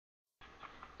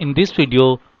In this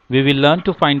video, we will learn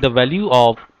to find the value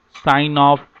of sine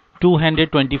of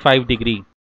 225 degree.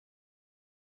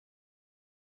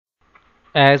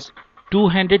 As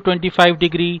 225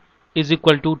 degree is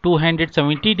equal to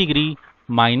 270 degree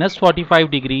minus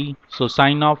 45 degree, so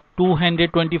sine of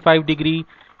 225 degree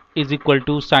is equal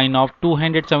to sine of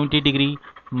 270 degree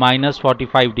minus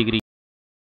 45 degree.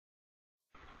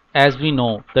 As we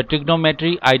know, the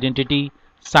trigonometry identity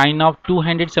sine of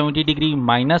 270 degree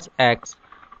minus x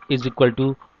is equal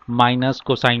to minus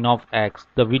cosine of x.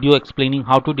 The video explaining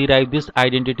how to derive this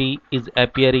identity is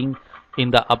appearing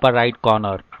in the upper right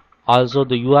corner. Also,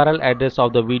 the URL address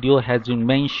of the video has been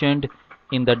mentioned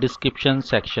in the description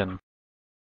section.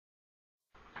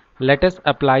 Let us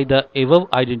apply the above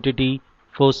identity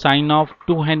for sine of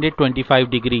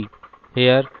 225 degree.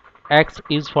 Here x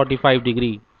is 45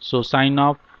 degree, so sine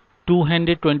of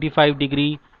 225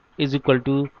 degree is equal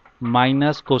to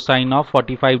minus cosine of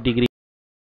 45 degree.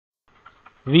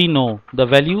 We know the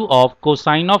value of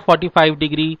cosine of 45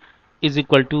 degree is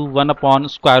equal to 1 upon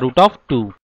square root of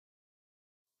 2.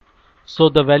 So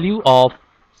the value of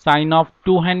sine of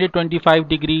 225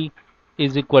 degree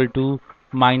is equal to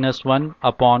minus 1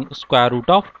 upon square root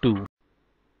of 2.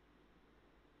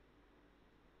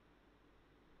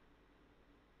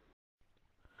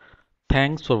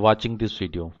 Thanks for watching this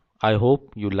video. I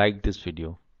hope you liked this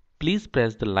video. Please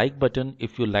press the like button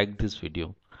if you liked this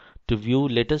video. To view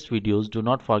latest videos, do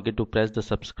not forget to press the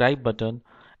subscribe button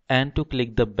and to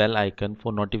click the bell icon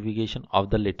for notification of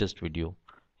the latest video.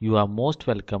 You are most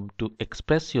welcome to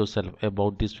express yourself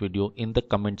about this video in the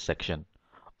comment section,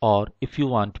 or if you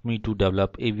want me to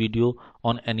develop a video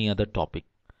on any other topic.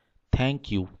 Thank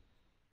you